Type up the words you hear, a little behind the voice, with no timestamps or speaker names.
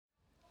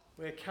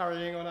We're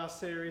carrying on our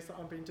series that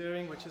I've been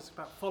doing, which is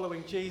about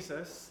following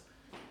Jesus.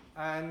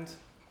 And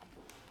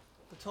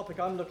the topic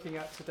I'm looking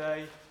at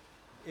today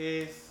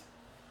is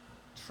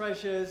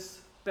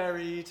treasures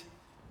buried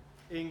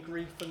in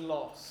grief and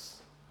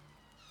loss.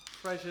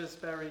 Treasures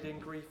buried in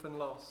grief and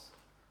loss.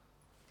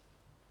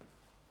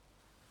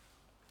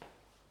 There's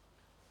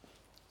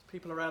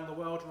people around the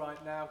world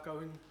right now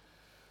going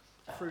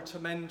through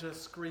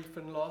tremendous grief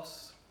and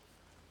loss.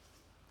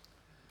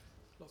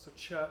 Lots of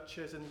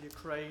churches in the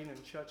Ukraine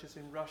and churches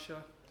in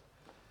Russia.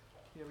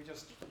 Yeah, we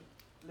just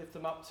lift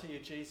them up to you,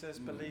 Jesus,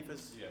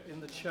 believers in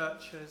the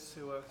churches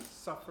who are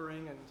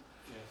suffering and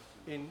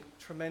in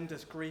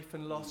tremendous grief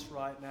and loss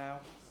right now.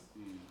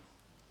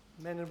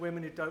 Men and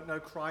women who don't know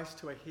Christ,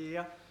 who are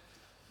here,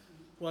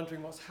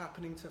 wondering what's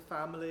happening to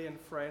family and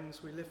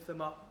friends. We lift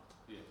them up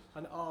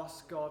and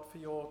ask God for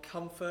your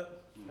comfort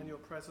and your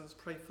presence.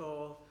 Pray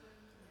for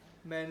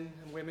men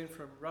and women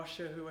from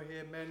Russia who are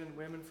here, men and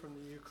women from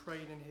the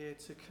Ukraine in here,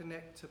 to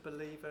connect to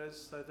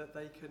believers so that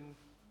they can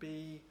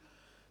be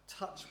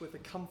touched with the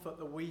comfort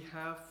that we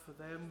have for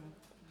them.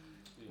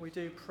 We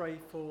do pray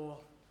for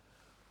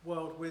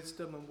world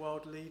wisdom and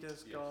world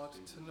leaders, God,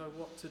 to know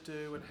what to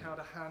do and how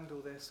to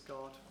handle this,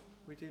 God.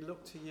 We do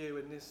look to you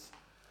in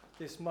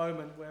this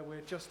moment where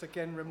we're just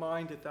again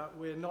reminded that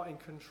we're not in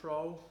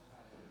control,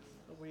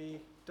 that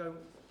we don't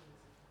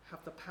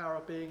have the power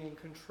of being in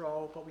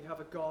control, but we have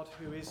a God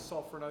who is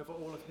sovereign over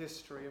all of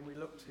history, and we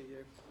look to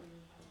you.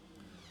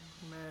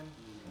 Amen.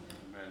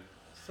 Amen.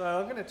 So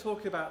I'm going to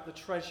talk about the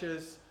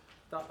treasures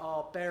that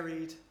are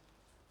buried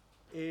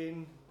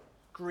in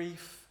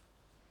grief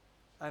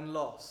and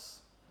loss.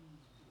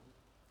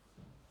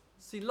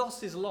 See,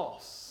 loss is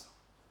loss.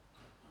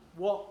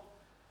 What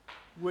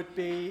would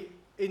be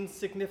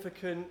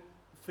insignificant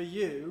for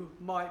you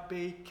might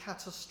be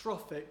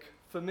catastrophic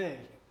for me.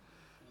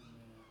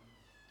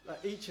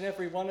 Each and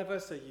every one of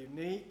us are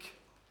unique.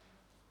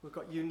 We've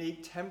got unique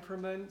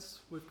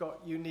temperaments. We've got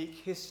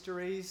unique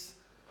histories.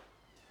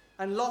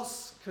 And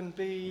loss can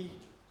be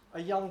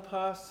a young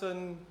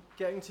person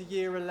getting to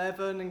year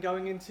 11 and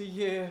going into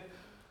year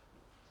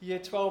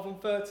 12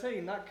 and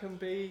 13. That can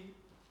be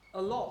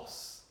a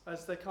loss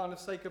as they kind of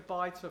say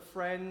goodbye to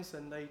friends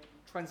and they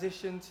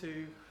transition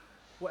to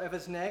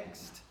whatever's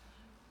next.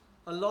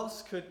 A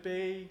loss could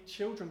be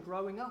children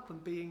growing up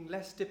and being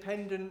less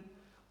dependent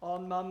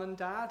on mum and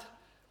dad.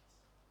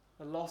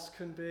 A loss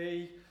can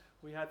be,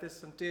 we had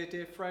some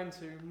dear friends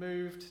who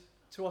moved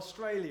to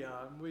Australia,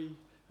 and we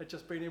had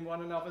just been in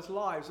one another's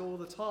lives all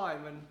the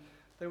time, and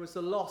there was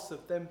the loss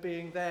of them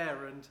being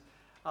there and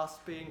us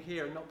being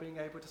here and not being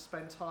able to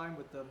spend time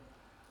with them.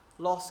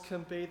 Loss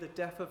can be the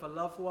death of a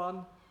loved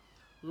one.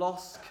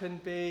 Loss can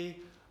be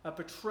a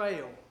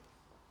betrayal.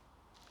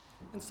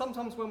 And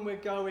sometimes when we're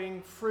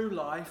going through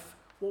life,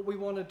 what we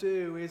want to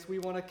do is we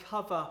want to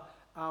cover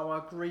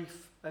our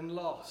grief and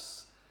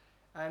loss.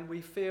 And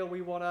we feel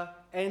we want to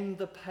end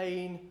the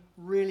pain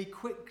really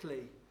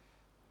quickly.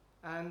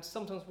 And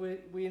sometimes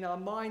we in our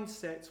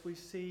mindsets, we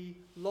see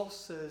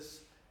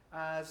losses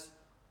as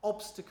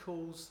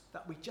obstacles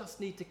that we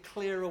just need to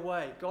clear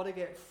away, got to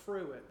get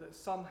through it, that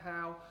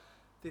somehow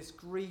this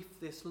grief,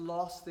 this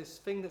loss, this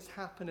thing that's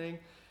happening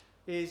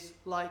is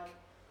like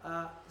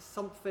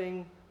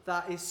something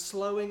that is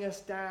slowing us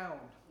down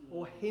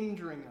or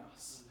hindering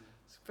us.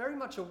 It's very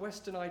much a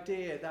Western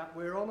idea that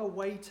we're on our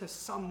way to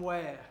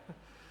somewhere.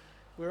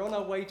 We're on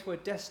our way to a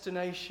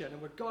destination and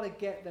we've got to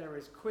get there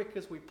as quick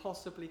as we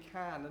possibly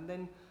can. And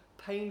then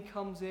pain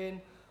comes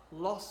in,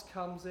 loss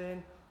comes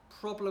in,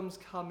 problems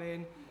come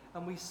in,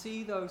 and we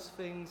see those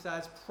things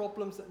as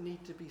problems that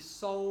need to be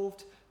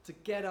solved, to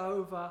get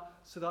over,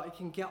 so that I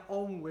can get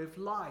on with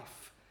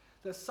life.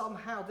 That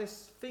somehow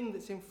this thing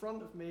that's in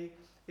front of me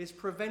is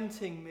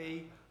preventing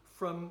me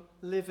from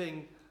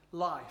living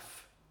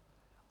life.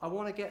 I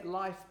want to get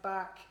life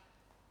back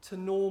to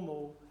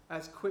normal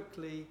as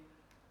quickly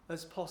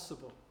as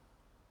possible.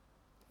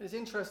 It's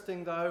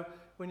interesting though,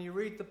 when you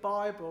read the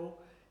Bible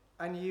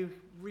and you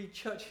read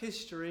church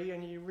history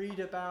and you read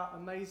about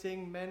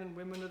amazing men and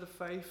women of the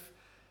faith,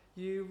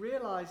 you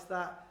realize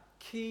that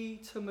key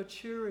to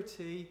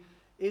maturity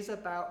is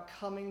about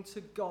coming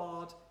to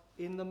God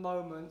in the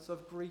moments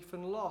of grief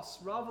and loss,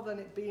 rather than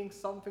it being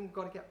something we've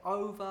got to get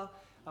over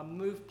and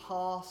move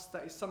past,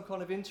 that is some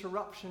kind of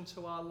interruption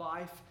to our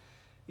life.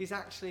 Is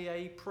actually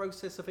a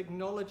process of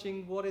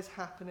acknowledging what is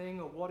happening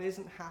or what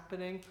isn't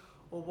happening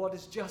or what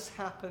is just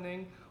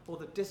happening or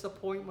the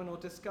disappointment or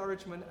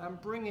discouragement,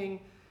 and bringing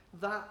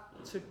that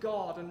to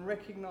God and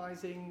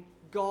recognizing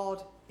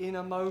God in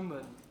a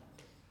moment.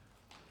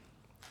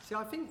 See,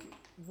 I think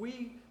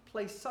we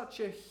place such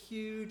a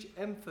huge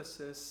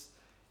emphasis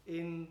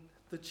in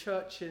the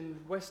church in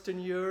Western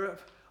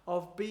Europe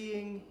of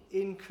being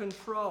in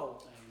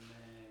control.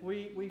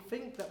 We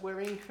think that we're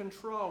in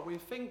control. We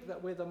think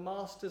that we're the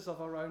masters of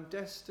our own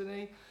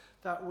destiny,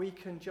 that we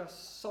can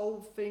just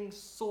solve things,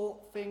 sort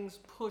things,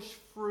 push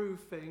through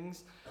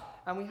things.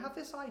 And we have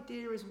this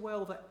idea as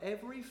well that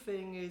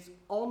everything is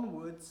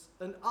onwards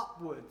and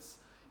upwards,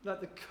 like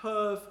the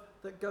curve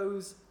that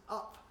goes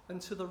up and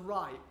to the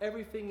right.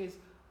 Everything is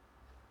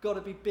got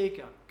to be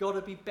bigger, got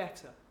to be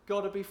better,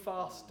 got to be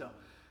faster,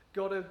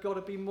 got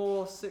to be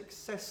more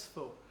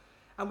successful.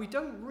 And we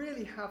don't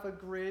really have a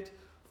grid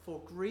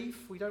for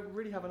grief. We don't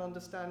really have an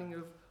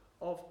understanding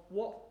of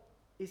what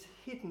is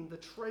hidden, the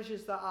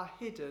treasures that are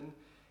hidden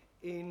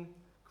in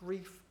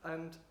grief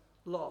and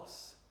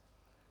loss.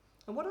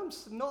 And what I'm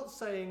not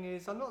saying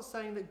is, I'm not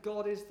saying that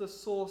God is the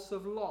source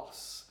of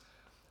loss.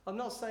 I'm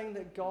not saying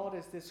that God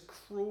is this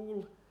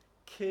cruel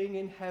king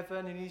in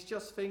heaven and he's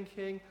just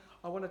thinking,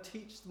 I want to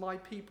teach my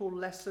people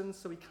lessons,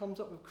 so he comes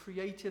up with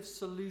creative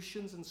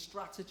solutions and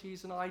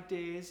strategies and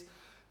ideas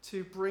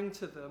to bring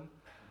to them.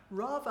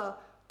 Rather,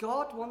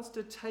 God wants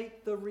to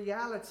take the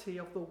reality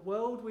of the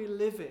world we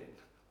live in,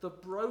 the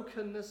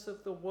brokenness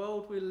of the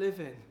world we live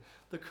in,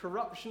 the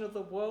corruption of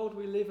the world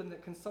we live in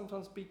that can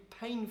sometimes be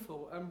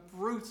painful and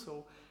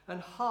brutal and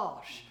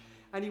harsh.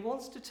 And he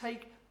wants to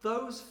take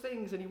those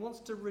things and he wants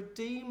to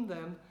redeem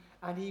them,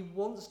 and he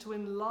wants to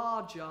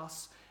enlarge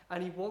us,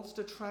 and he wants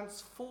to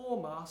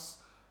transform us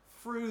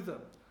through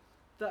them.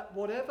 That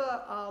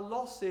whatever our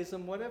loss is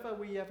and whatever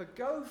we ever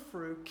go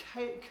through,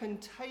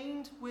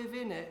 contained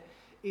within it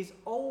is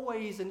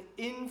always an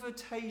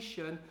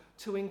invitation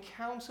to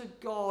encounter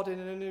God in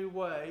a new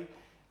way,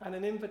 and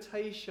an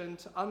invitation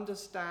to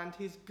understand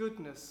his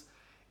goodness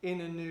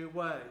in a new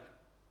way.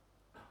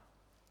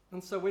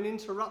 And so when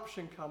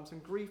interruption comes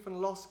and grief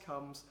and loss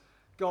comes,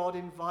 God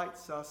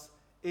invites us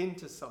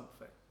into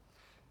something.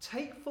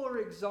 Take, for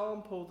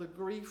example, the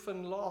grief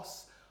and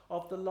loss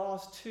of the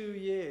last 2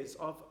 years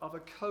of a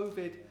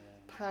COVID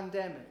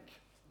pandemic.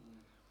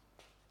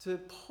 To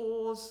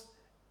pause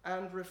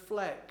and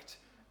reflect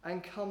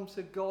and come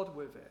to God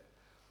with it.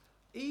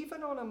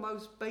 Even on a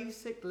most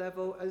basic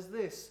level as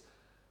this,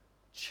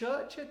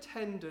 church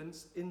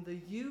attendance in the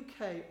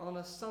UK on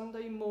a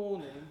Sunday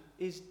morning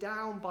is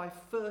down by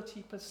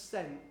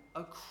 30%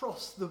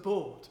 across the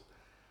board.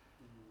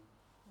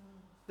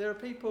 There are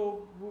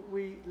people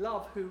we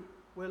love who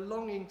we're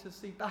longing to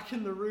see back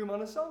in the room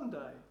on a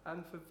Sunday,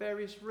 and for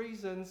various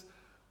reasons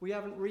we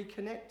haven't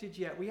reconnected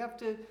yet. We have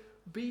to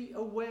be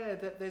aware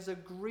that there's a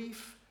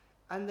grief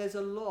and there's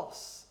a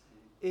loss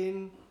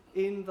in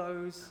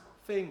those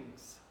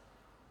things.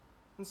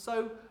 And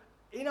so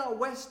in our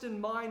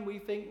Western mind we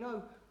think,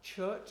 no,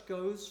 church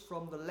goes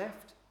from the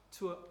left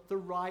to the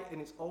right, and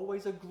it's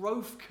always a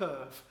growth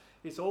curve.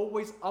 It's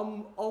always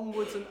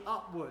onwards and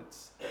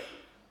upwards.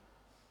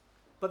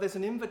 But there's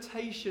an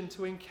invitation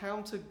to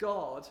encounter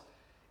God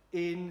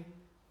in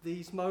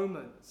these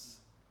moments.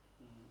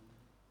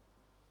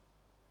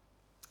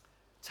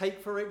 Take,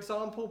 for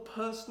example,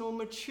 personal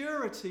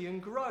maturity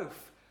and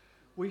growth.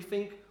 We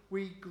think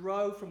we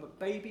grow from a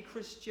baby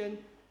Christian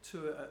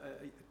to a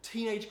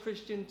teenage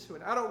Christian to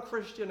an adult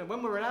Christian, and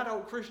when we're an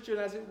adult Christian,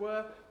 as it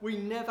were, we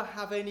never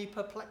have any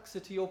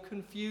perplexity or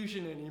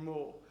confusion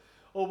anymore,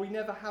 or we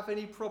never have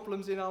any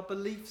problems in our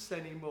beliefs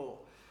anymore.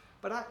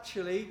 But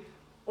actually,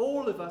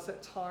 all of us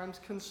at times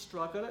can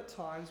struggle at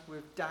times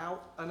with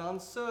doubt and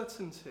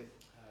uncertainty.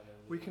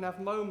 We can have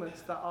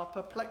moments that are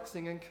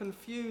perplexing and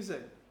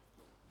confusing.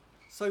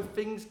 So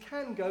things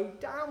can go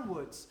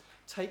downwards.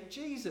 Take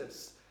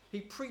Jesus.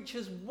 He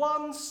preaches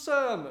one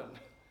sermon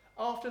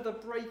after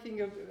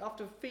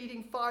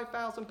feeding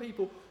 5,000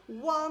 people,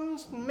 one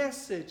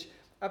message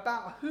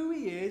about who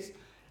he is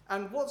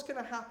and what's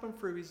going to happen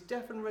through his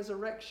death and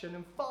resurrection,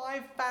 and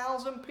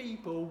 5,000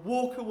 people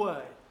walk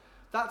away.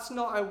 That's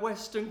not a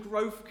Western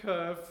growth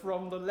curve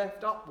from the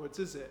left upwards,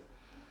 is it?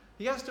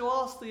 He has to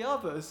ask the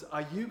others,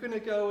 are you going to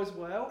go as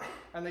well?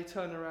 And they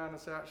turn around and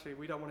say, actually,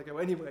 we don't want to go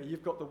anywhere.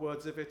 You've got the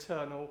words of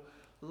eternal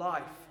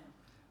life.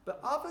 But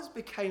others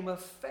became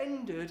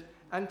offended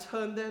and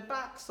turned their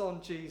backs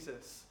on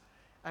Jesus.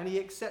 And he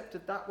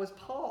accepted that was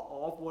part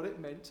of what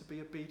it meant to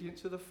be obedient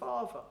to the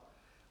Father.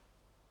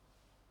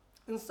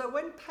 And so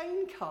when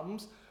pain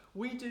comes,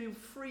 we do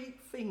three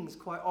things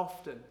quite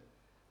often.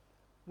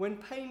 When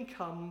pain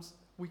comes,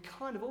 we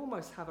kind of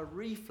almost have a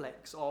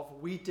reflex of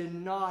we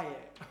deny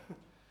it.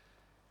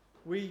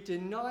 We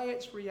deny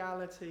its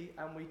reality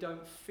and we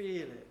don't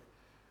feel it.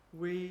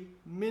 We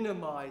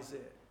minimize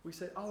it. We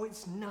say, oh,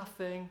 it's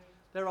nothing.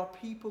 There are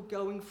people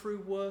going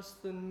through worse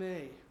than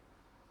me.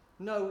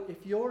 No,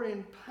 if you're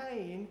in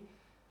pain,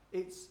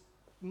 it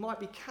might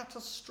be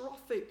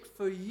catastrophic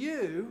for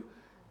you,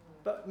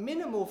 but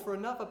minimal for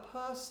another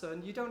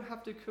person. You don't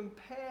have to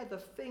compare the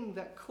thing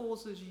that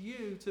causes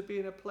you to be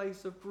in a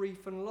place of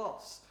grief and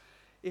loss.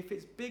 If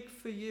it's big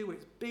for you,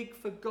 it's big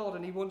for God,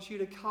 and he wants you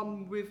to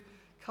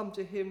come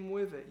to him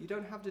with it. You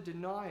don't have to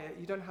deny it.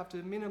 You don't have to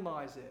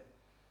minimize it.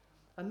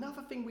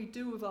 Another thing we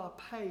do with our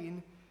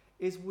pain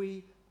is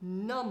we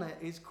numb it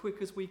as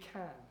quick as we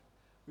can.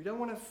 We don't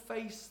want to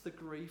face the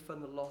grief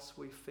and the loss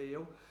we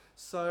feel,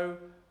 so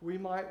we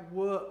might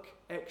work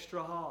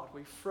extra hard.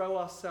 We throw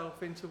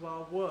ourselves into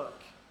our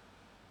work.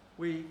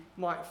 We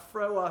might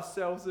throw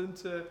ourselves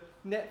into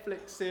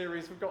Netflix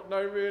series we've got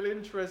no real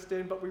interest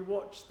in, but we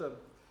watch them.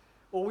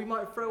 Or we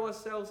might throw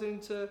ourselves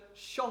into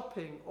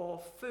shopping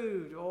or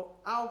food or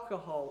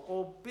alcohol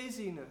or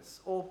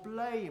busyness or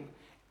blame.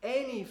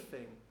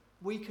 Anything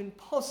we can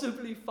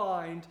possibly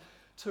find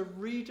to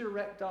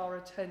redirect our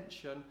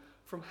attention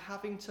from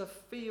having to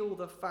feel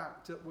the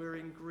fact that we're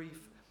in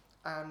grief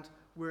and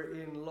we're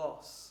in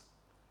loss.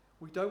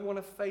 We don't want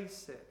to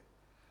face it.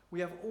 We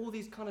have all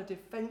these kind of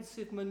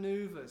defensive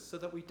maneuvers so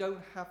that we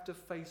don't have to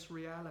face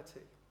reality.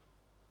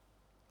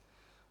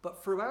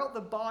 But throughout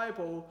the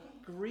Bible,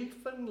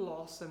 grief and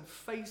loss and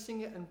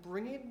facing it and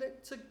bringing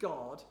it to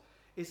God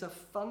is a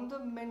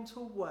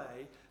fundamental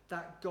way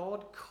that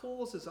God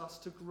causes us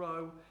to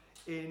grow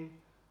in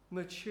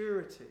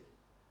maturity.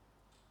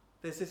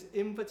 There's this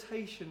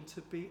invitation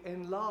to be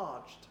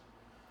enlarged.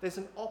 There's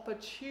an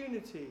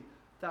opportunity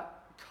that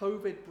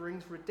COVID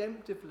brings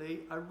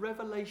redemptively, a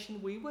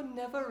revelation we were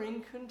never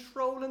in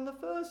control in the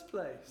first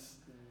place.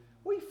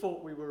 We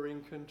thought we were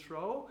in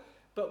control,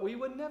 but we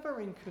were never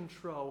in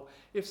control.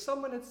 If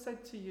someone had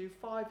said to you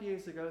 5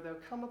 years ago, there'll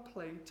come a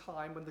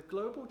time when the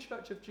global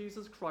Church of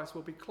Jesus Christ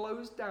will be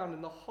closed down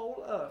in the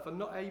whole earth and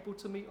not able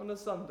to meet on a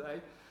Sunday,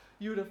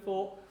 you would have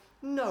thought,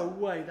 no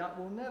way, that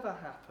will never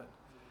happen.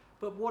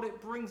 But what it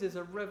brings is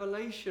a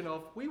revelation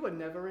of we were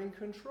never in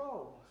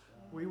control.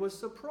 We were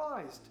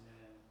surprised.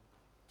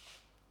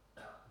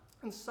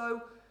 And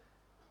so,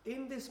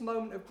 in this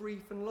moment of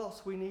grief and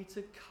loss, we need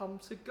to come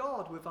to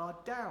God with our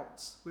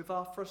doubts, with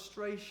our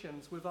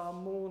frustrations, with our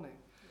mourning.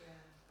 Yeah.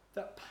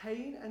 That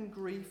pain and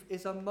grief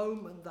is a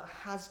moment that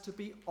has to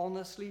be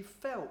honestly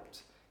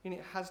felt, and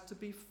it has to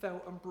be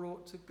felt and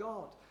brought to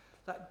God.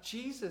 That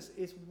Jesus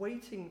is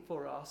waiting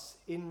for us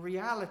in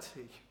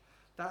reality.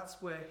 That's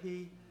where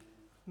he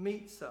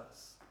meets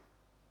us.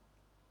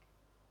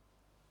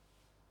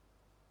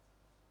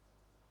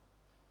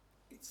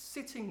 It's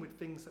sitting with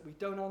things that we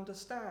don't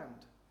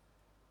understand.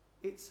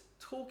 It's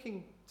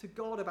talking to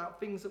God about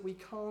things that we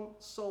can't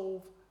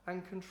solve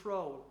and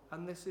control,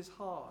 and this is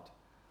hard.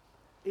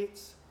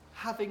 It's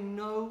having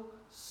no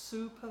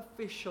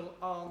superficial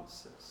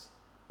answers.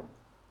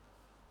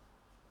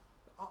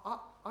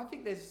 I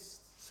think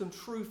there's some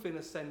truth in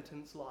a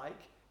sentence like,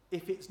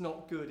 if it's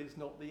not good, it's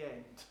not the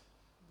end.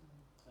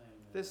 Amen.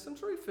 There's some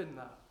truth in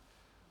that.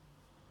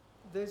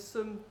 There's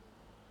some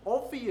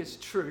obvious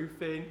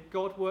truth in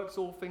God works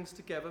all things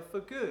together for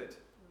good.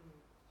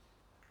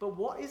 But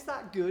what is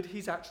that good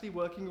he's actually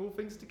working all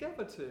things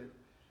together to?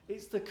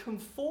 It's the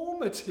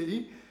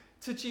conformity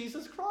to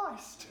Jesus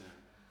Christ.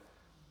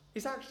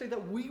 It's actually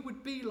that we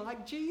would be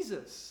like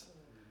Jesus.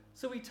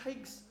 So he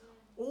takes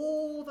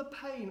all the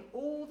pain,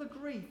 all the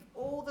grief,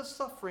 all the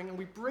suffering, and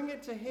we bring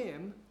it to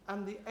him,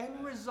 and the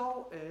end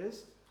result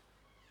is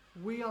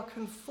we are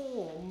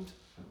conformed,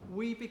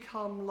 we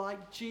become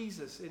like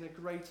Jesus in a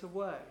greater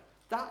way.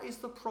 That is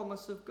the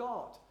promise of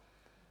God.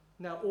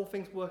 Now, all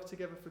things work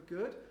together for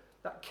good.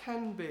 That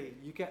can be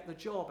you get the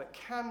job. It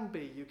can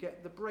be you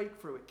get the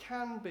breakthrough. It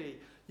can be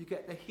you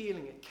get the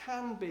healing. It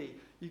can be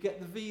you get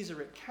the visa.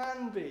 It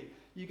can be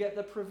you get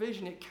the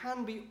provision. It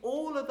can be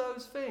all of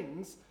those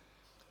things,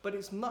 but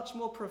it's much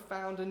more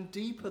profound and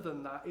deeper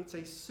than that. It's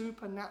a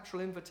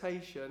supernatural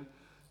invitation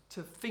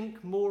to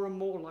think more and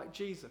more like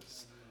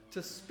Jesus,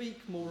 to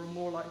speak more and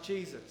more like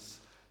Jesus,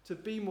 to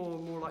be more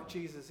and more like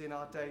Jesus in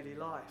our daily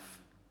life.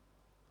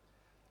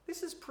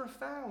 This is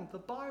profound. The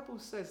Bible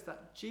says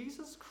that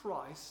Jesus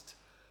Christ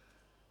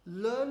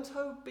learned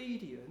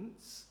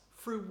obedience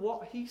through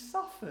what he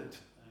suffered.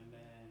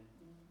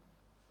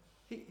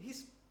 Amen.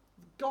 He's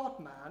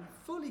God-man,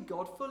 fully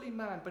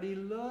man, but he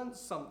learned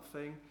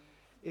something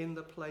in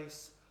the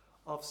place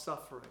of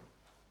suffering.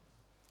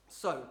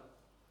 So,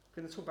 I'm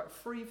going to talk about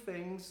 3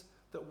 things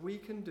that we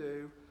can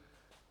do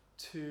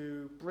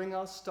to bring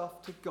our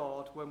stuff to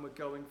God when we're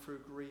going through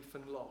grief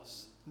and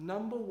loss.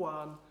 Number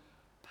 1,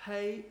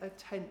 pay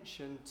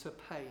attention to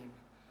pain.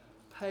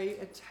 Pay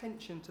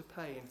attention to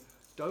pain.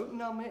 Don't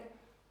numb it.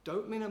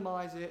 Don't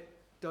minimize it.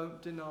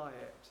 Don't deny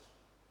it.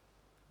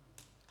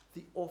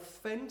 The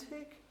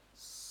authentic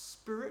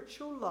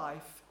spiritual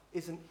life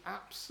is an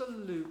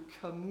absolute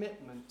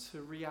commitment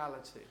to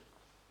reality.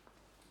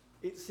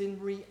 It's in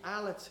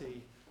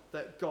reality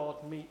that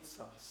God meets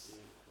us.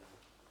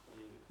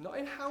 Not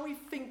in how we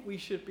think we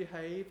should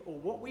behave, or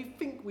what we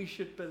think we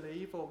should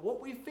believe, or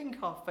what we think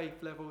our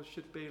faith levels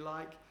should be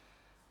like,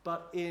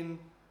 but in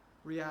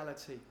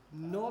reality,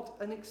 not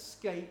an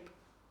escape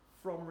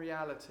from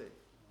reality.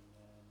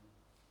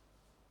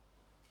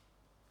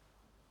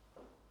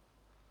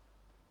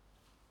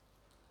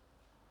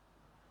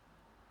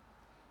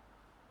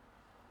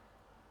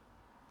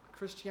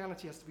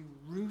 Christianity has to be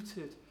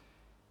rooted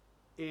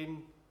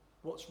in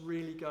what's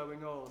really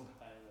going on.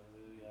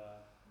 Hallelujah.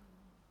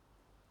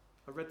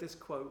 I read this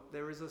quote,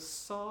 there is a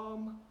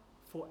psalm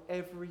for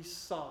every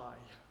sigh.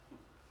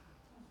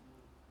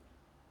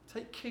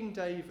 Take King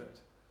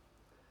David,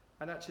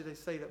 and actually they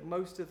say that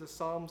most of the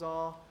Psalms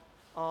are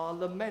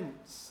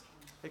laments,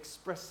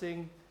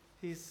 expressing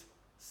his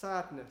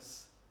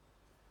sadness,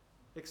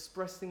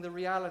 expressing the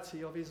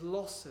reality of his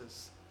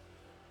losses,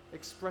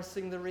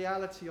 expressing the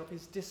reality of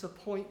his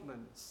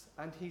disappointments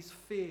and his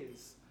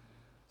fears.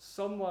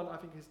 Someone, I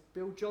think it's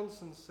Bill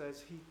Johnson,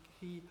 says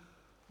he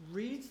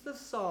reads the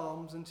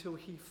Psalms until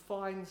he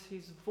finds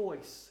his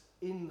voice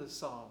in the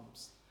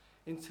Psalms.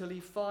 until he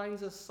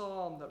finds a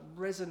psalm that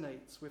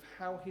resonates with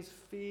how he's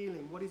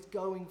feeling, what he's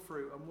going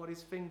through, and what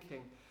he's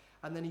thinking.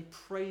 And then he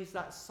prays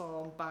that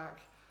psalm back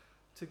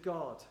to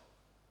God.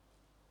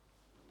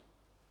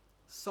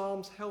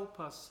 Psalms help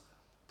us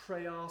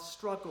pray our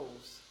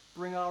struggles,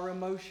 bring our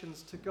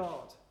emotions to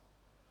God.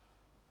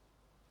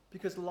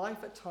 Because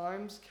life at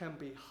times can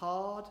be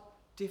hard,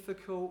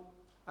 difficult,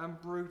 and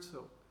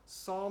brutal.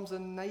 Psalms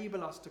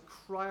enable us to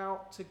cry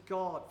out to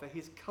God for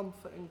his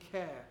comfort and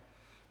care.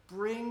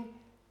 Bring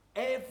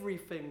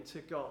everything to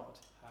God,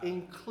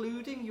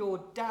 including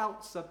your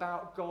doubts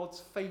about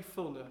God's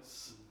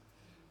faithfulness.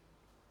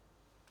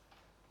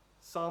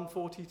 Psalm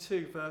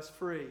 42, verse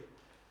 3.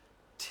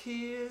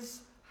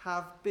 Tears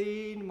have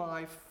been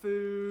my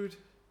food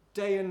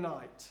day and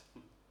night.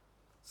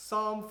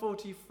 Psalm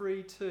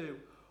 43, 2.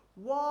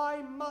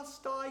 Why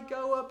must I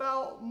go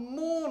about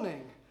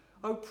mourning,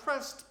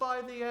 oppressed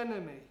by the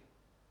enemy?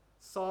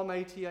 Psalm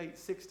 88,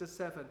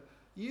 6-7.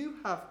 You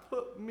have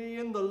put me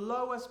in the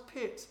lowest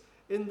pit,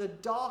 in the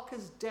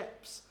darkest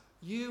depths.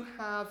 You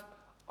have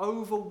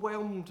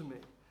overwhelmed me.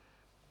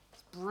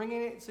 It's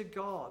bringing it to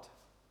God.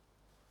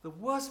 The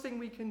worst thing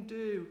we can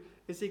do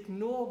is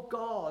ignore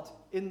God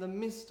in the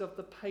midst of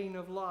the pain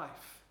of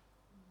life.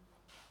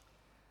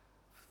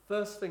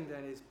 First thing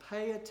then is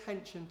pay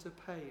attention to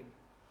pain.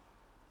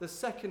 The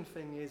second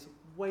thing is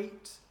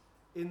wait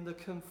in the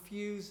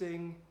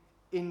confusing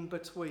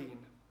in-between.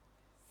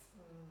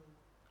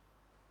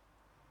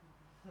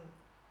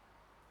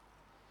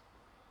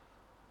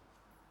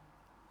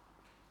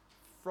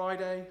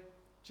 Friday,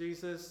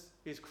 Jesus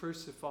is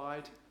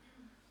crucified.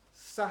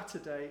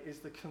 Saturday is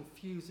the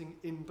confusing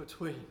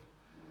in-between.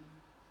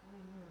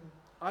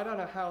 I don't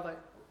know how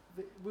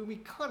when we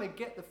kind of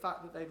get the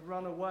fact that they'd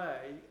run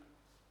away,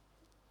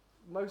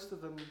 most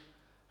of them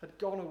had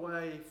gone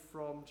away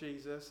from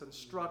Jesus and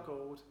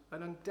struggled,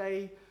 and on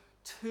day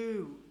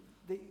 2,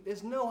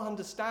 there's no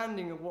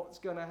understanding of what's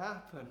going to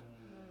happen.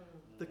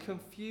 The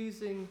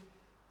confusing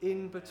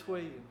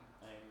in-between.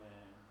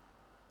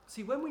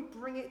 See, when we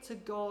bring it to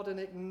God and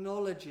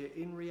acknowledge it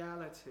in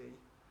reality,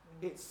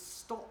 it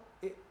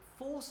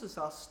forces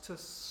us to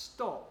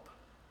stop,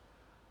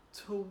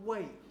 to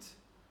wait,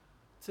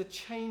 to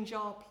change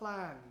our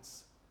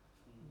plans.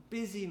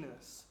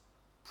 Busyness,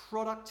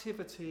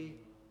 productivity,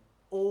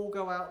 all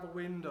go out the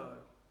window.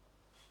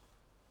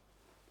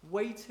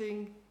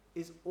 Waiting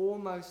is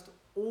almost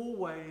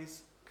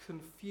always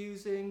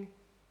confusing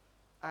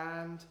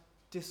and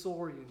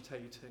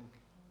disorientating.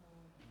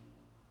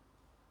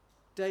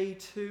 Day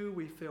 2,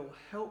 we feel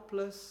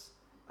helpless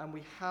and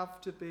we have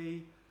to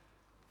be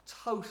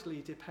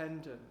totally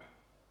dependent.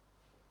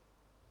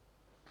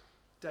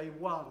 Day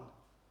 1,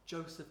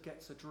 Joseph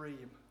gets a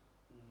dream.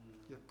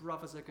 Your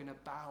brothers are going to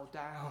bow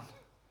down.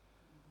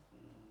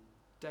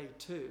 Day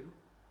 2,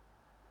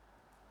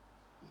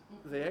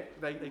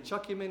 they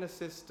chuck him in a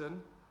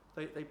cistern.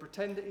 They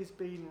pretend that he's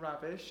been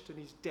ravished and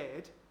he's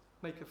dead.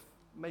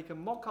 Make a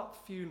mock-up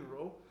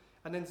funeral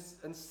and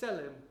sell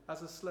him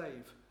as a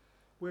slave,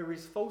 where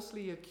he's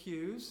falsely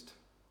accused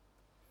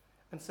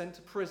and sent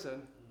to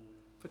prison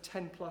for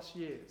 10 plus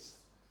years.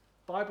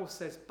 Bible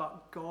says,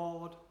 but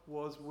God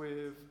was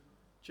with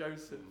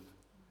Joseph.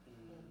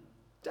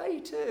 Day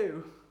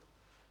 2,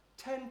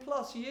 10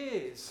 plus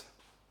years.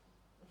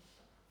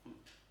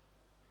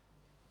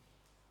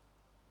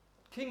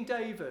 King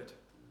David,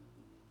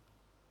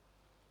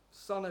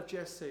 son of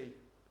Jesse,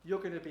 you're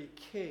going to be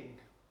king.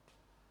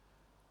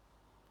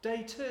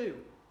 Day 2,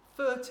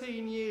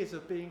 13 years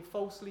of being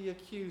falsely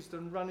accused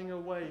and running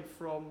away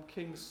from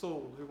King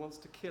Saul, who wants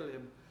to kill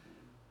him,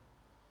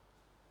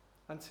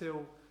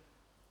 until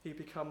he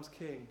becomes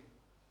king.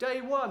 Day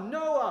 1,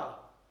 Noah,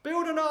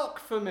 build an ark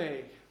for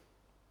me.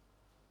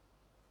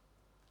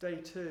 Day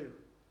 2,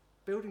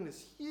 building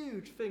this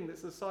huge thing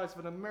that's the size of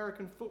an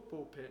American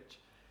football pitch.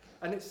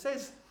 And it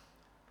says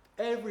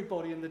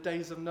everybody in the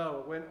days of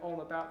Noah went on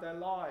about their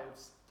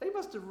lives. They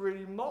must have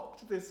really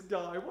mocked this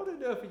guy. What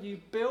on earth are you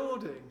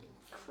building?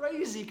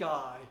 Crazy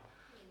guy.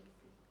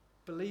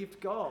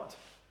 Believed God.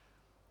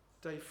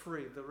 Day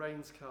 3, the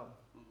rains come.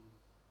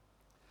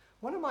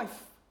 One of my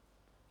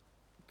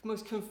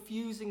most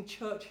confusing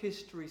church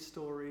history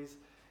stories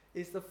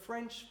is the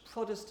French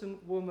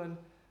Protestant woman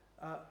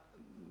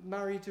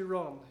Marie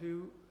Durand,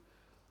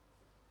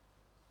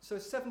 so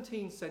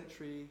 17th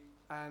century,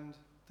 and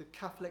the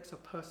Catholics are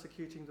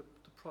persecuting the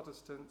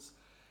Protestants,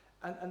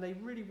 and they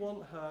really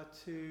want her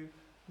to.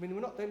 I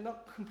mean, they're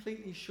not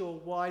completely sure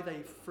why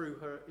they threw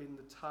her in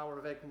the Tower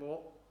of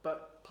Egmont,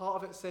 but part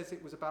of it says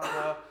it was about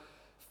her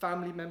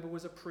family member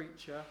was a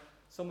preacher.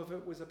 Some of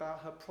it was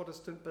about her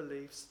Protestant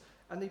beliefs.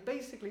 And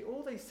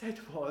all they said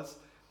was,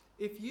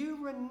 if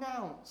you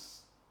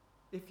renounce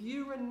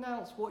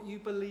what you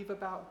believe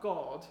about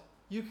God,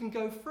 you can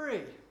go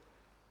free.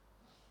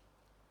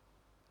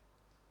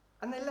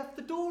 And they left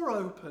the door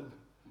open.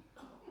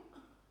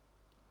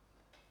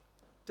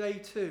 Day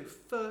 2,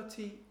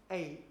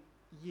 38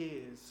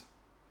 years.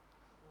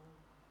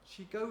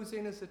 She goes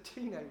in as a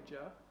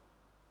teenager.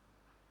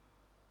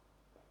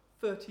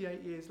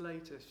 38 years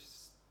later,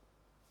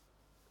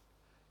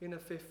 in her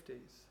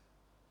 50s,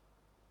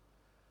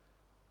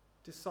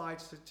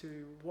 decides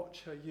to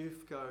watch her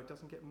youth go,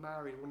 doesn't get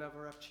married, will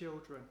never have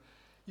children.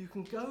 You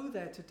can go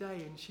there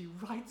today and she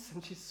writes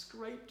and she's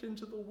scraped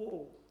into the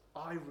wall,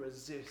 "I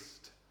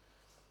resist."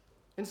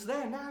 And it's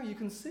there now, you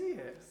can see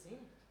it.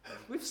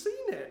 We've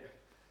seen it.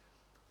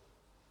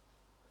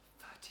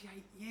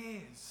 38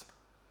 years.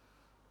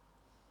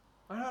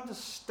 I don't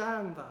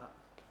understand that.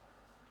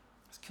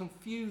 It's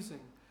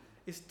confusing.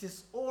 It's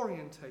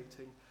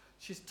disorientating.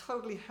 She's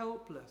totally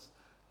helpless,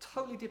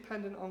 totally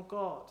dependent on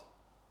God.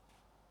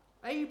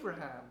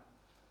 Abraham,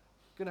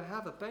 going to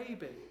have a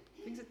baby.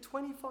 I think it's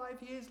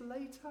 25 years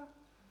later,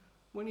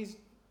 when he's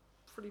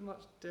pretty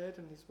much dead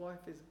and his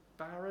wife is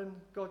barren,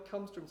 God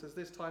comes to him and says,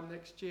 "This time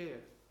next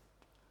year."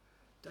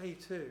 Day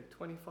 2,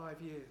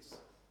 25 years.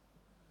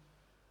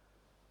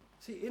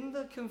 See, in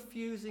the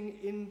confusing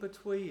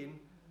in-between,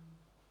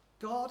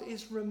 God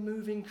is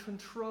removing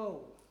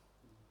control.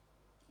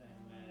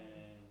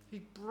 Amen. He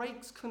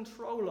breaks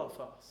control off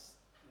us.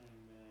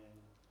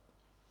 Amen.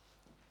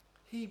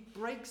 He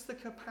breaks the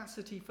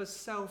capacity for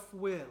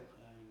self-will.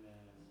 Amen.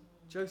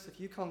 Joseph,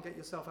 you can't get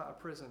yourself out of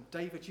prison.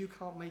 David, you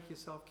can't make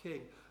yourself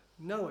king.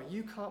 Noah,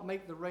 you can't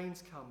make the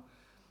rains come.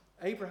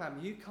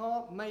 Abraham, you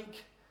can't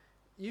make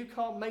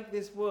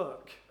this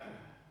work.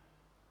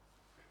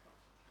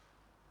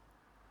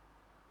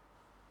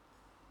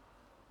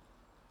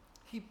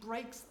 He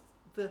breaks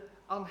the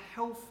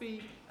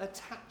unhealthy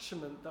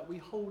attachment that we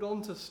hold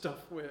on to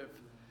stuff with.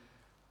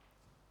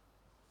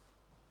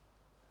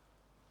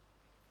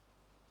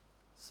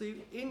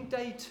 See, in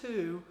day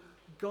 2,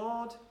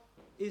 God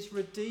is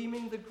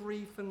redeeming the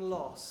grief and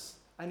loss,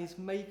 and is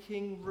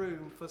making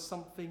room for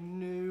something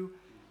new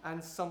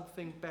and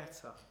something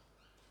better.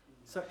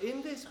 So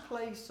in this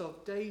place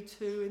of day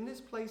 2, in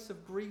this place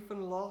of grief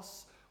and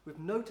loss, we've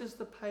noticed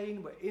the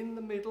pain, we're in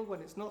the middle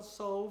when it's not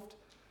solved.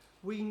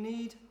 We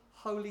need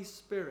Holy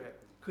Spirit,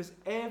 because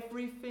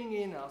everything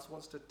in us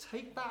wants to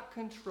take back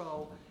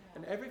control,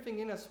 and everything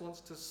in us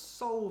wants to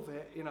solve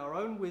it in our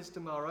own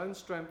wisdom, our own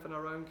strength, and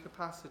our own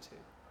capacity.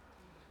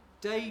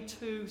 Day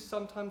 2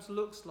 sometimes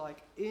looks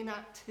like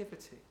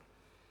inactivity.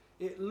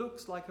 It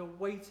looks like a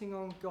waiting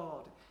on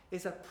God.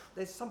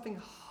 There's something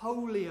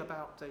holy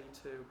about day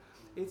 2.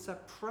 It's a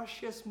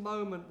precious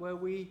moment where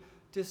we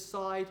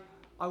decide,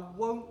 I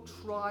won't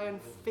try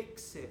and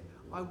fix it.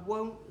 I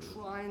won't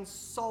try and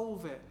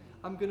solve it.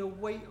 I'm going to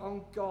wait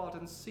on God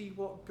and see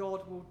what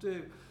God will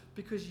do,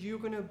 because you're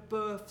going to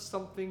birth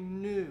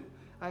something new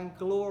and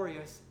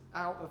glorious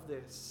out of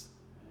this.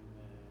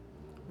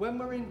 When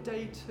we're in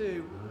day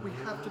 2, we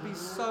have to be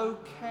so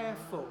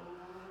careful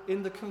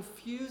in the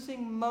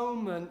confusing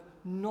moment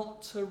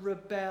not to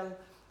rebel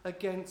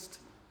against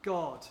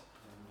God.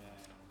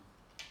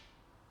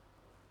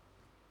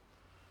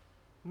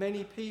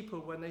 Many people,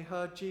 when they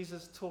heard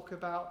Jesus talk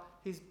about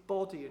his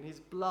body and his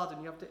blood,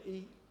 and you have to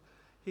eat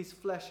his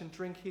flesh and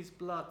drink his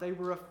blood, they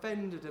were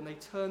offended and they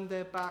turned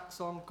their backs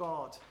on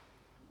God.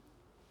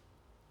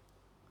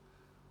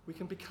 We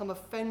can become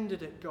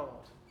offended at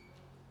God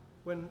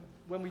when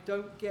we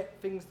don't get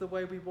things the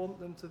way we want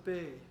them to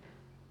be.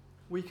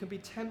 We can be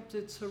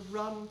tempted to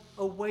run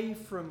away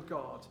from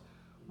God.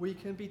 We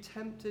can be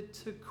tempted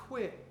to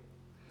quit.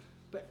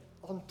 But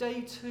on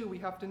day 2, we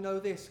have to know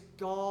this: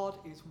 God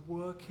is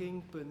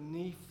working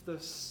beneath the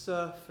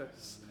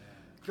surface.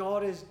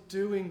 God is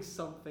doing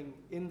something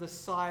in the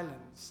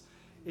silence,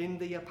 in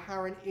the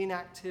apparent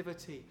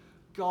inactivity.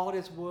 God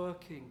is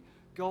working.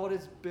 God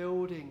is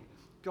building.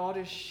 God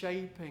is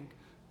shaping.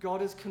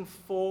 God is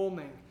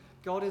conforming.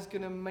 God is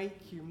going to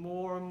make you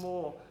more and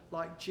more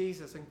like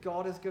Jesus, and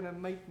God is going to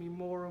make me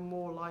more and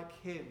more like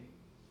him.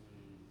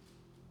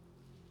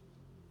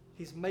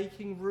 He's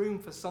making room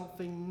for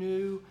something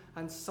new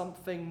and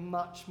something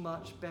much,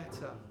 much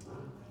better.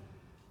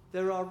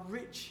 There are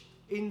rich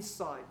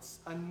insights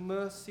and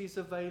mercies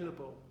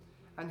available,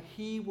 and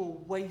he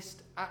will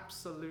waste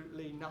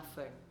absolutely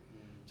nothing.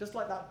 Just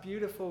like that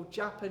beautiful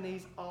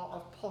Japanese art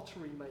of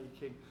pottery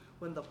making,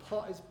 when the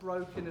pot is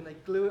broken and they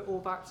glue it all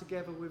back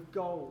together with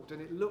gold,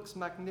 and it looks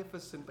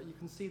magnificent, but you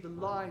can see the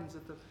lines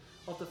of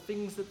the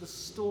things, that the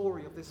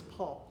story of this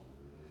pot.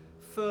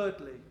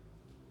 Thirdly,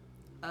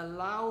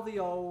 allow the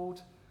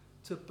old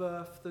to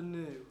birth the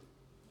new.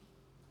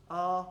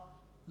 Our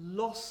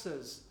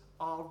losses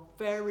are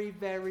very,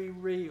 very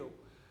real.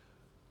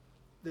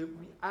 The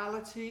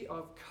reality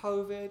of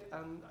COVID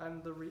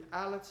and the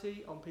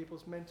reality on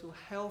people's mental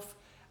health,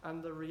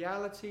 and the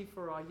reality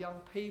for our young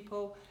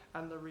people,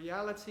 and the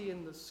reality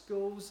in the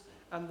schools,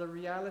 and the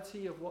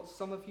reality of what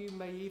some of you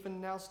may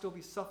even now still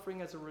be suffering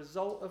as a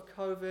result of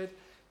COVID,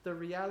 the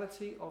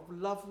reality of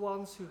loved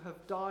ones who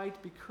have died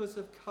because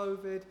of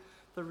COVID,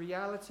 the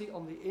reality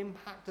on the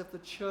impact of the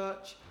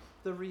church,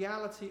 the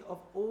reality of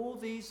all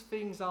these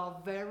things are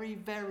very,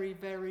 very,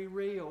 very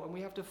real, and we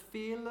have to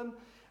feel them,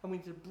 and we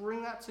need to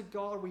bring that to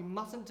God. We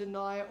mustn't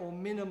deny it or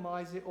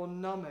minimize it or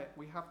numb it.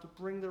 We have to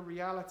bring the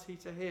reality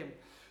to him.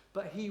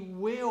 But he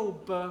will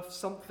birth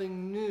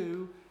something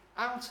new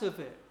out of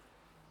it.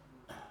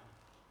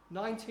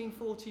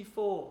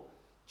 1944,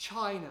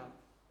 China.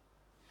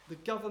 the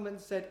government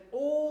said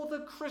all the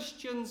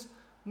Christians,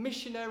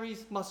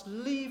 missionaries must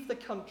leave the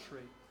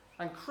country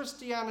and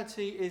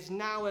Christianity is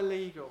now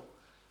illegal.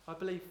 I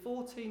believe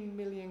 14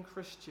 million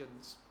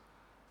Christians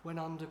went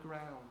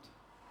underground.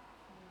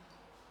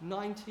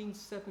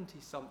 1970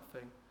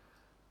 something.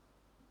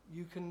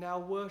 You can now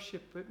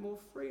worship it more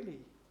freely.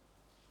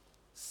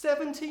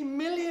 70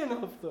 million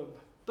of them,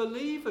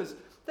 believers.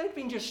 They'd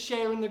been just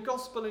sharing the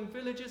gospel in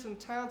villages and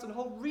towns, and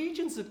whole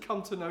regions had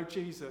come to know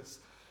Jesus.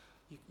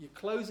 You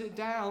close it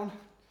down,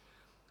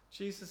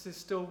 Jesus is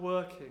still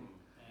working.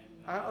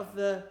 Amen. Out of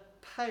the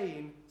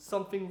pain,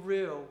 something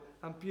real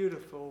and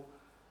beautiful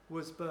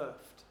was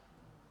birthed.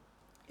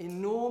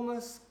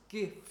 Enormous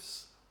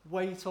gifts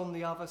wait on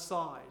the other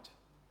side.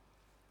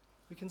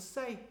 We can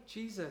say,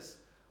 Jesus,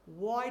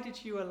 why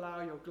did you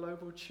allow your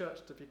global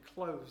church to be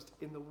closed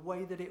in the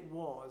way that it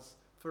was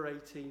for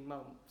 18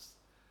 months?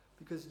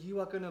 Because you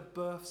are going to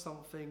birth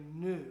something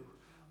new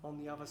on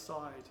the other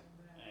side.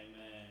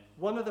 Amen.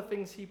 One of the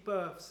things he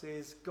births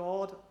is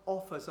God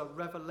offers a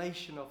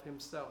revelation of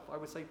himself. I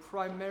would say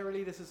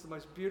primarily this is the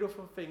most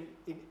beautiful thing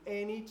in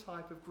any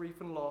type of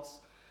grief and loss.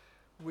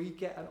 We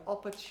get an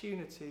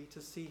opportunity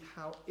to see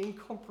how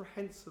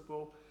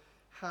incomprehensible,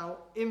 how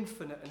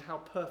infinite and how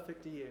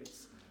perfect he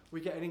is. We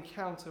get an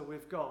encounter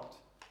with God.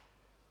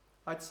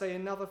 I'd say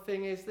another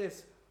thing is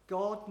this: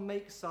 God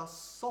makes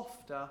us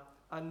softer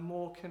and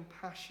more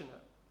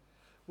compassionate.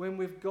 When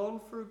we've gone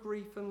through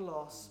grief and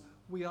loss,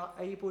 we are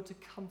able to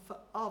comfort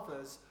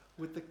others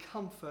with the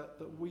comfort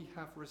that we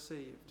have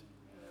received.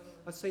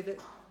 I'd say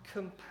that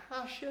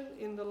compassion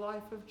in the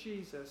life of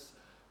Jesus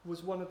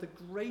was one of the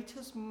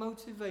greatest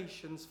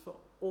motivations for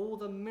all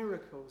the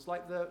miracles,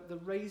 like the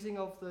raising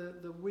of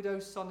the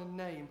widow's son in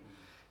Nain.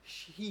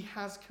 He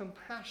has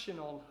compassion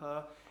on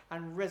her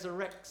and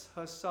resurrects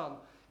her son.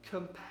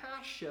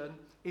 Compassion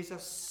is a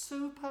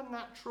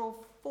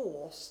supernatural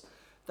force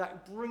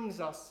that brings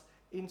us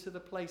into the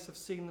place of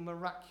seeing the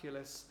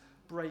miraculous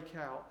break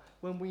out.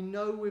 When we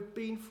know we've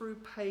been through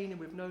pain and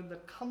we've known the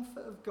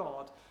comfort of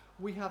God,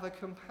 we have a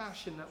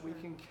compassion that we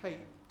can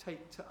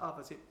take to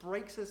others. It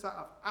breaks us out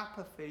of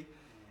apathy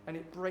and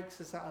it breaks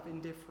us out of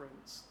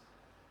indifference.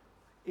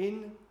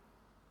 In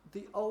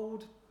the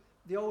old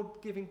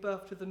giving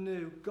birth to the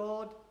new,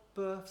 God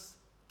births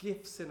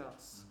gifts in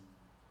us.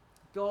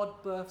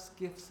 God births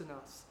gifts in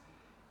us.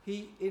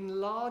 He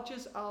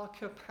enlarges our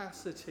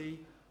capacity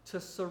to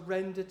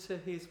surrender to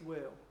his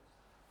will.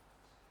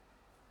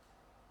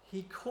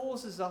 He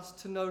causes us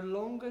to no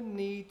longer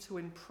need to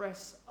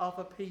impress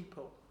other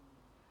people.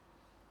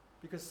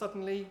 Because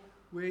suddenly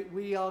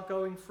we are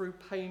going through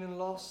pain and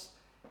loss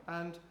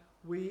and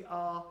we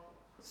are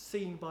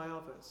seen by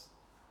others.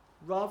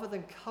 Rather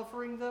than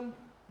covering them,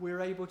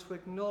 we're able to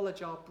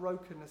acknowledge our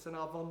brokenness and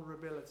our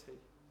vulnerability.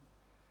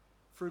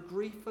 Through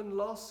grief and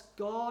loss,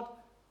 God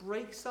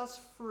breaks us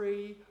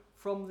free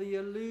from the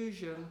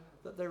illusion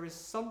that there is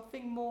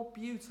something more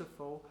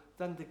beautiful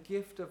than the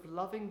gift of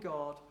loving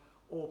God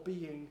or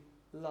being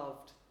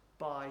loved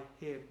by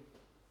him.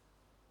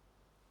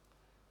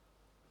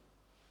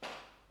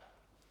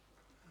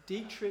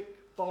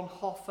 Dietrich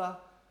Bonhoeffer,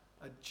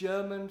 a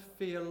German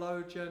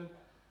theologian,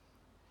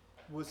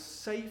 was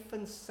safe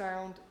and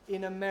sound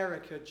in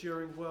America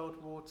during World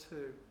War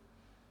II.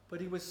 But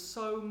he was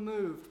so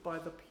moved by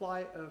the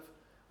plight of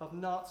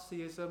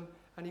Nazism,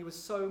 and he was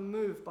so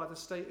moved by the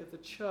state of the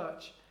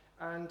church,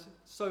 and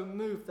so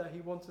moved that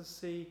he wanted to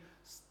see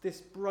this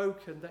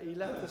broken, that he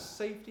left the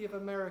safety of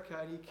America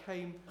and he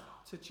came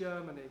to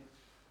Germany.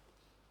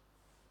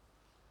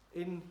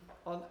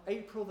 On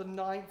April the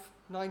 9th,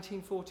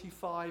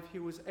 1945, he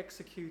was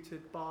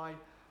executed by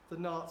the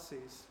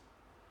Nazis.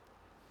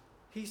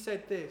 He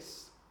said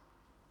this: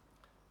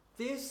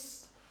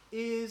 "This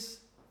is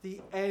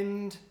the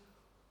end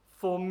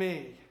for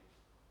me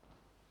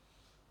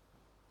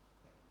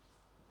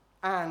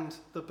and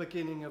the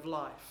beginning of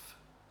life."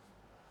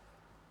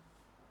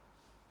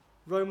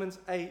 Romans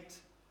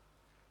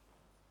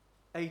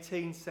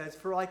 8:18 says,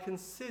 "For I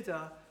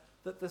consider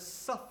that the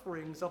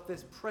sufferings of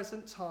this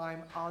present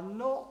time are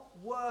not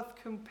worth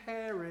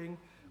comparing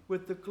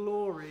with the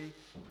glory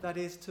that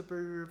is to be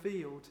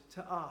revealed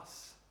to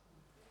us."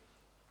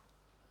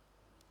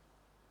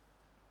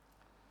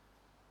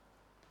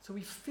 So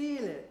we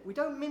feel it. We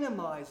don't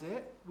minimize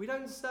it. We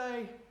don't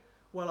say,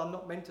 well, I'm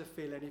not meant to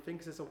feel anything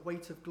because there's a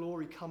weight of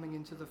glory coming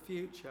into the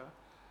future.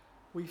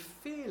 We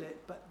feel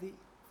it, but the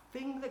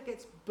thing that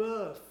gets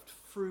birthed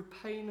through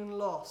pain and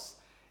loss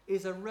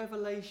is a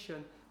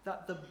revelation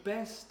that the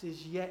best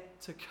is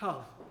yet to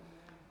come.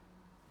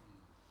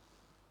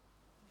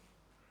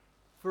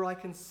 "For I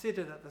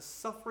consider that the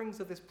sufferings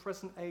of this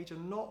present age are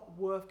not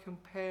worth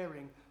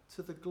comparing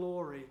to the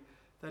glory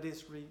that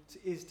is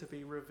to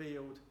be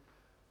revealed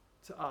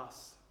to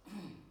us."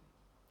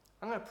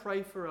 I'm going to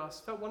pray for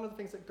us. I felt one of the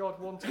things that God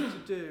wanted to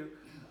do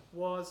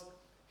was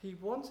he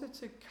wanted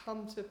to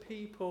come to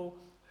people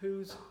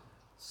whose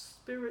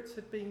spirits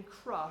had been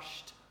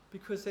crushed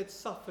because they'd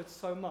suffered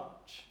so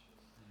much.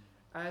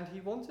 And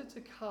he wanted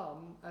to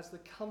come as the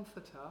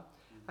comforter,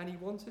 and he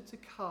wanted to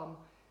come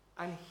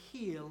and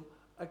heal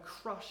a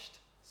crushed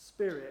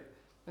spirit.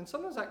 And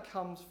sometimes that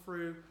comes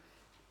through,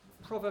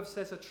 Proverbs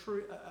says a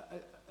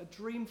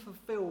dream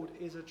fulfilled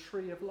is a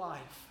tree of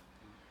life.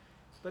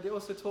 But it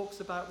also talks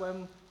about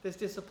when there's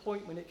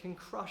disappointment, it can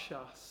crush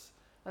us.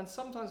 And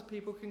sometimes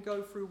people can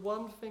go through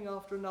one thing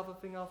after another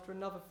thing after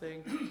another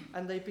thing,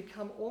 and they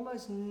become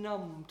almost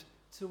numbed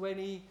to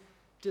any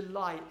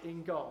delight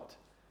in God.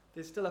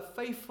 There's still a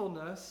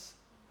faithfulness,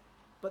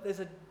 but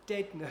there's a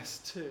deadness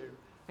too.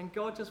 And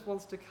God just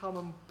wants to come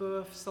and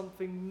birth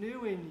something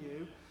new in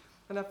you.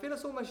 And I feel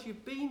it's almost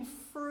you've been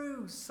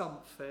through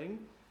something,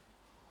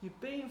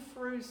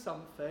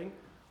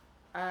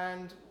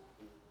 and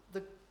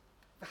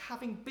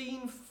having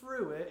been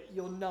through it,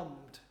 you're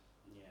numbed.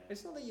 Yeah.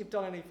 It's not that you've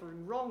done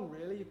anything wrong,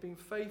 really. You've been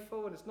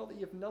faithful, and it's not that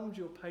you've numbed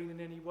your pain in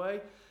any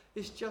way.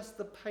 It's just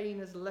the pain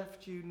has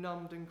left you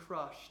numbed and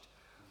crushed.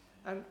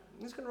 Yeah. And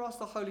I'm just going to ask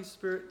the Holy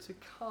Spirit to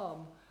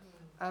come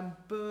and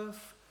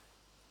birth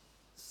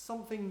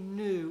something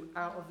new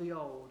out of the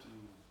old.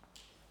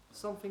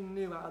 Something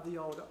new out of the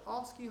old.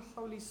 Ask you,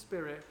 Holy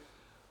Spirit,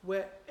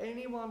 where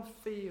anyone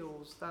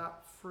feels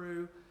that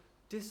through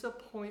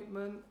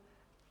disappointment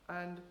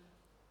and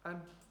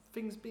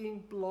things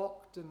being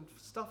blocked and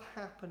stuff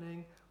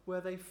happening,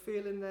 where they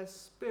feel in their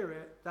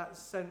spirit that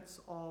sense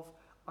of,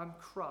 I'm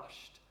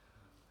crushed.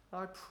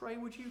 I pray,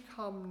 would you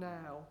come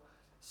now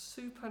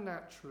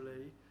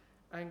supernaturally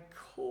and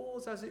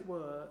cause, as it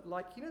were,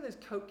 like, you know those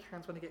Coke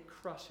cans when they get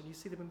crushed and you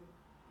see them,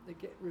 they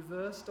get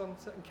reversed on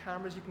certain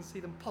cameras, you can see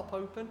them pop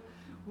open.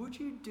 Would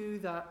you do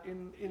that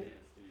in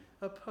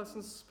a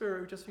person's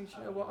spirit who just thinks,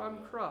 you know what, I'm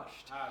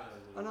crushed?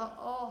 And I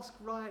ask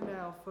right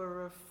now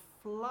for a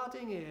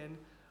flooding in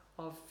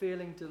of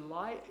feeling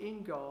delight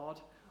in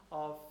God,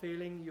 of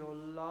feeling you're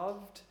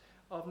loved,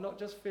 of not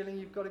just feeling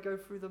you've got to go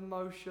through the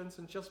motions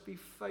and just be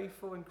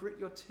faithful and grit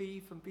your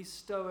teeth and be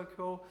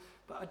stoical,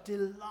 but a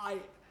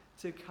delight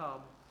to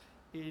come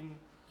in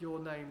your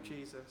name,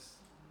 Jesus.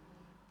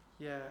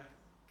 Yeah,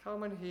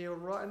 come and heal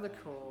right in the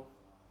core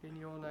in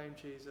your name,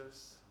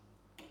 Jesus.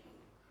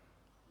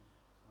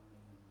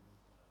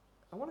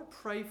 I want to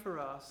pray for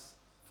us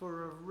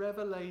for a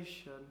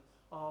revelation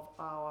of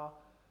our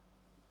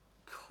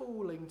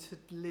calling to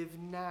live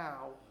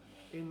now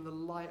in the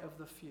light of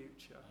the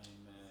future.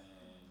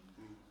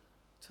 Amen.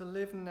 To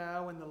live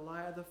now in the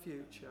light of the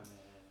future. Amen.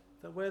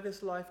 That where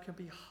this life can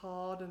be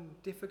hard and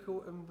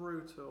difficult and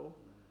brutal,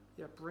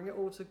 bring it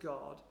all to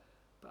God.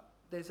 But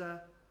there's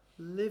a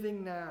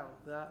living now,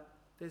 that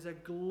there's a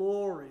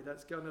glory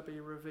that's going to be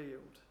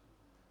revealed.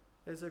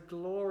 There's a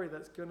glory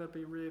that's going to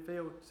be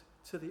revealed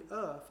to the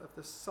earth of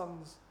the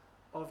sons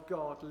of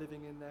God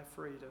living in their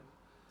freedom.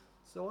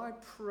 So I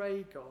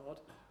pray, God,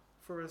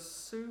 for a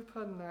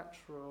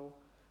supernatural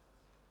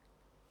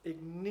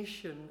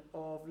ignition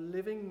of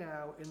living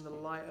now in the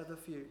light of the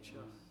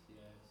future.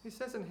 Yes. It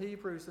says in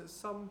Hebrews that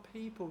some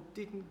people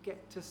didn't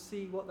get to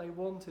see what they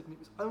wanted, and it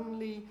was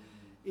only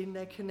in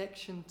their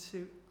connection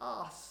to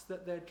us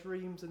that their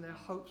dreams and their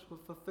hopes were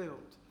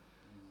fulfilled.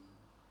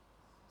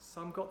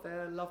 Some got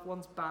their loved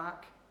ones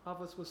back,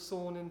 others were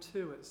sawn in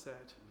two, it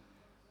said.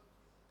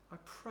 I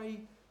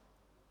pray,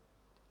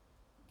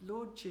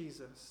 Lord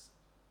Jesus,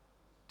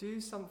 do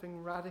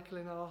something radical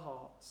in our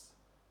hearts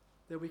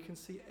that we can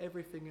see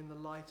everything in the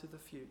light of the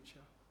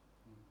future.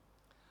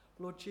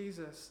 Lord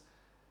Jesus,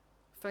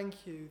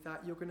 thank you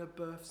that you're going to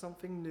birth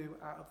something new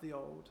out of the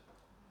old.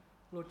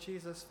 Lord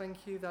Jesus,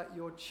 thank you that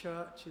your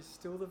church is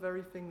still the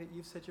very thing that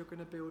you've said you're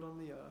going to build on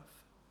the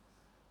earth.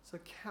 So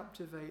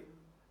captivate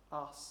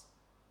us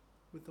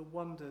with the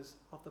wonders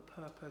of the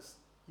purpose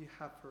you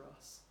have for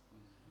us.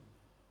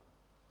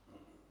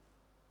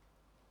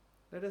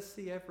 Let us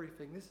see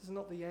everything. This is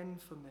not the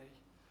end for me.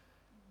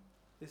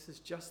 This is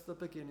just the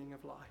beginning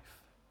of life.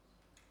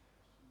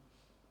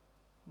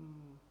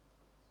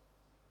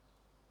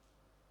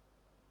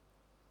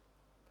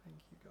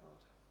 Thank you, God.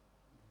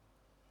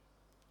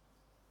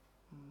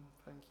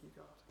 Thank you,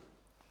 God.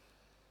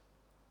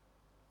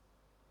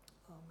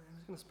 Amen. I'm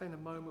just going to spend a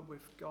moment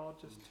with God.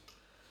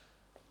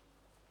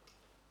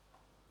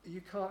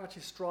 You can't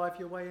actually strive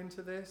your way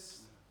into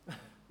this.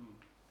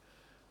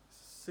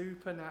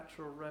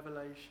 Supernatural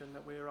revelation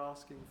that we're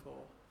asking for.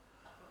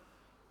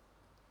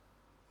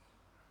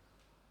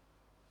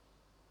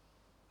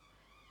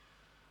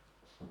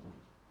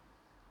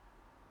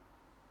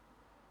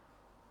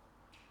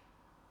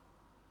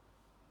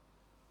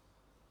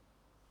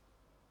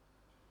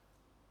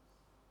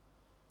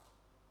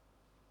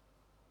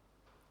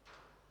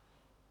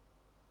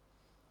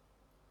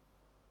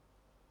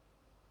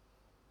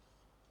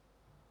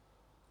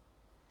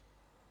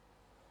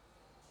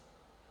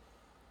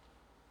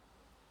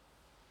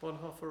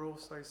 Bonhoeffer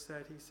also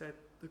said,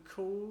 the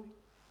call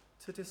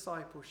to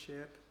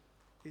discipleship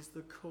is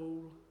the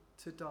call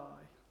to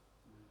die.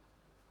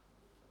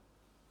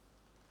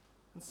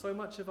 And so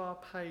much of our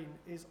pain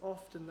is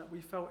often that we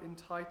felt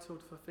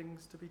entitled for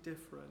things to be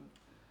different.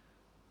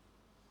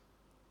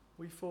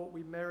 We thought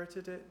we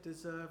merited it,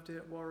 deserved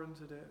it,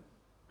 warranted it.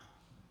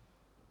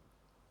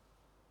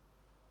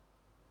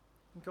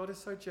 And God is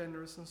so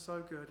generous and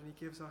so good, and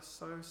he gives us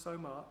so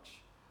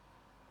much.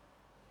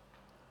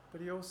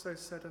 But he also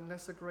said,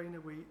 unless a grain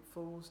of wheat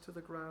falls to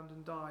the ground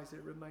and dies,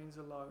 it remains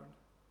alone.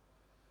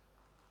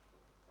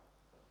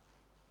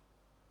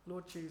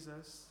 Lord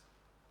Jesus,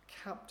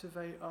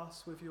 captivate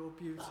us with your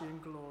beauty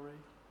and glory.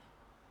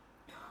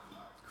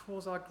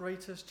 Cause our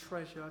greatest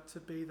treasure to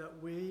be that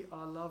we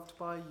are loved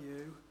by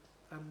you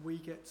and we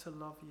get to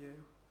love you.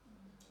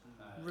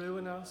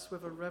 Ruin us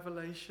with a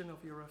revelation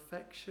of your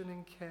affection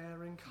and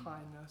care and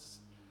kindness.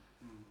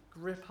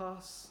 Grip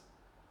us,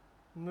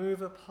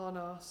 move upon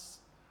us.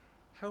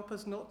 Help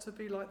us not to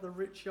be like the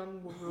rich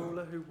young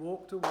ruler who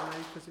walked away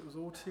because it was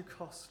all too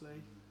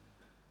costly.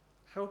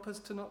 Help us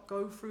to not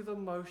go through the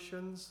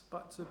motions,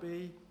 but to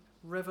be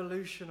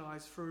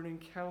revolutionized through an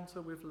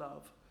encounter with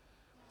love.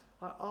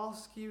 I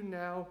ask you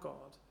now,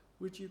 God,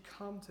 would you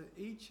come to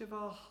each of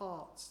our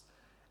hearts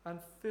and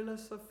fill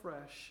us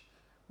afresh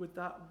with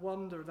that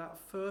wonder, that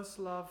first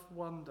love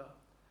wonder.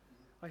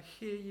 I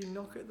hear you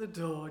knock at the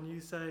door and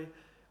you say,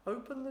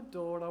 open the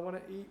door and I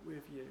want to eat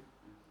with you.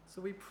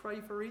 So we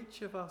pray for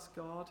each of us,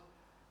 God,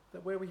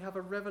 that where we have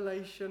a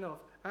revelation of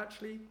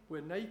actually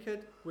we're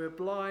naked, we're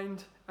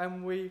blind,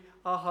 and we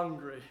are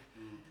hungry.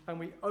 And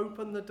we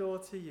open the door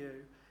to you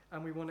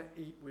and we want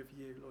to eat with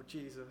you, Lord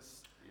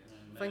Jesus.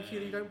 Amen. Thank you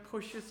that you don't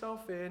push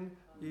yourself in,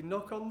 you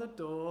knock on the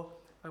door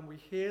and we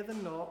hear the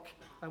knock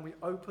and we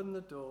open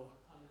the door.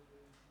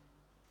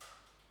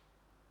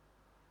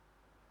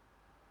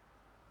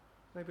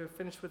 Maybe I'll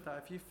finish with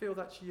that. If you feel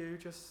that's you,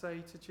 just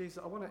say to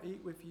Jesus, I want to eat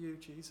with you,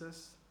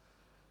 Jesus.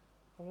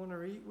 I want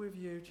to eat with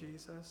you,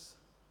 Jesus.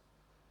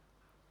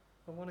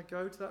 I want to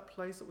go to that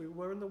place that we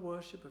were in the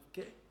worship of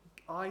get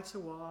eye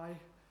to eye,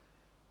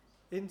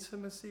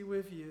 intimacy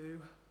with you,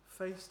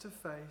 face to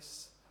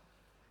face.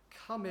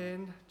 Come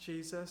in,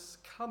 Jesus.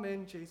 Come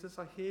in, Jesus.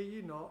 I hear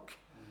you knock.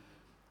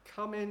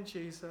 Come in,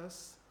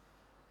 Jesus.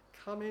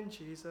 Come in,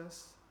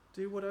 Jesus.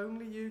 Do what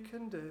only you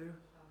can do.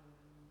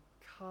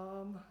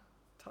 Come.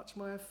 Touch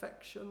my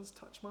affections,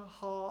 touch my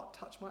heart,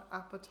 touch my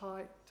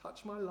appetite,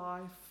 touch my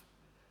life.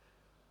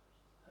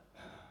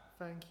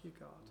 Thank you,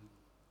 God.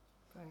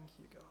 Thank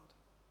you, God.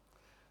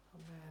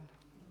 Amen.